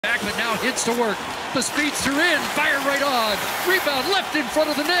Back, but now hits to work. The speedster in, fire right on. Rebound left in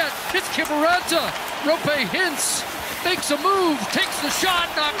front of the net. It's Kivaranta. Rope Hintz makes a move, takes the shot,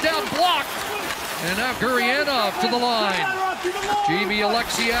 knocked down, blocked. And now Gurianov to the line. Jamie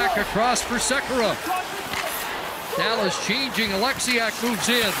Alexiak across for Sekera. Dallas changing, Alexiak moves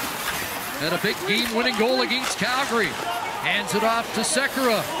in. And a big game-winning goal against Calgary. Hands it off to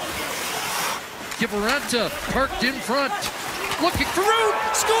Sekera. Kivaranta parked in front. Looking for room,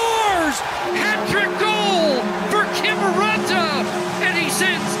 scores! Hat-trick goal for Kivaranta! And he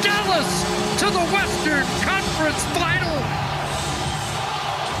sends Dallas to the Western Conference Final.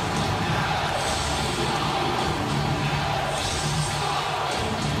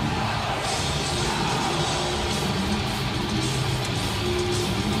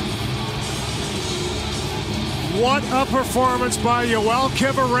 What a performance by Yoel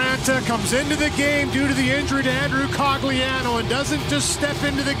Kivaranta. Comes into the game due to the injury to Andrew Cogliano and doesn't just step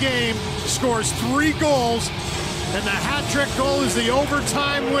into the game, scores 3 goals, and the hat-trick goal is the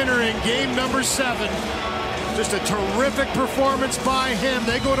overtime winner in game number 7. Just a terrific performance by him.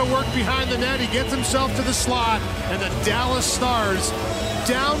 They go to work behind the net. He gets himself to the slot, and the Dallas Stars,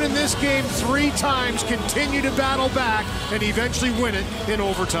 down in this game 3 times, continue to battle back and eventually win it in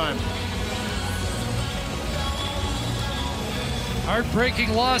overtime.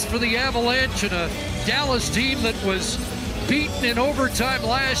 Heartbreaking loss for the Avalanche, and a Dallas team that was beaten in overtime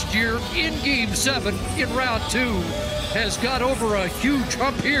last year in Game 7 in Round 2 has got over a huge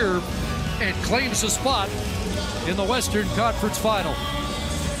hump here and claims a spot in the Western Conference Final.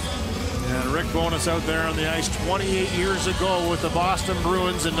 And Rick Bowness out there on the ice 28 years ago with the Boston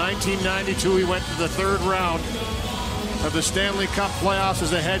Bruins. In 1992, he went to the 3rd round of the Stanley Cup playoffs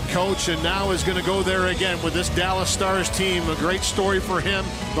as a head coach, and now is going to go there again with this Dallas Stars team. A great story for him.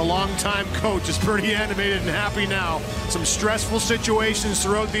 The longtime coach is pretty animated and happy now. Some stressful situations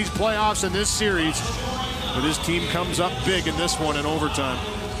throughout these playoffs and this series, but his team comes up big in this one in overtime.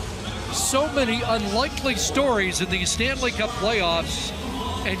 So many unlikely stories in these Stanley Cup playoffs,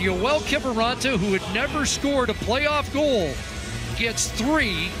 and Yoel Kivaranta, who had never scored a playoff goal, gets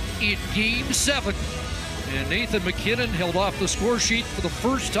 3 in Game 7. And Nathan McKinnon held off the score sheet for the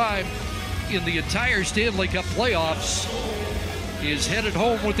first time in the entire Stanley Cup playoffs. He is headed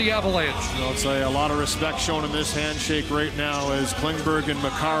home with the Avalanche. I'll say a lot of respect shown in this handshake right now as Klingberg and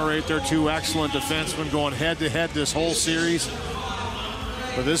Makar right there, 2 excellent defensemen going head-to-head this whole series.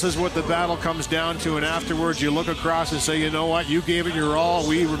 But this is what the battle comes down to, and afterwards you look across and say, you know what, you gave it your all,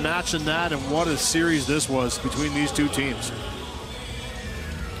 we were matching that, and what a series this was between these 2 teams.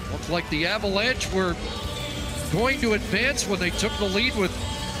 Looks like the Avalanche were going to advance when they took the lead with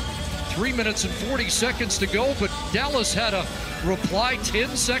 3 minutes and 40 seconds to go, but Dallas had a reply 10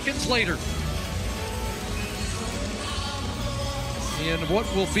 seconds later. In what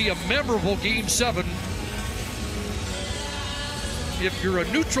will be a memorable Game 7. If you're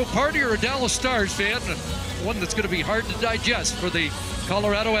a neutral party or a Dallas Stars fan, one that's going to be hard to digest for the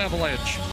Colorado Avalanche.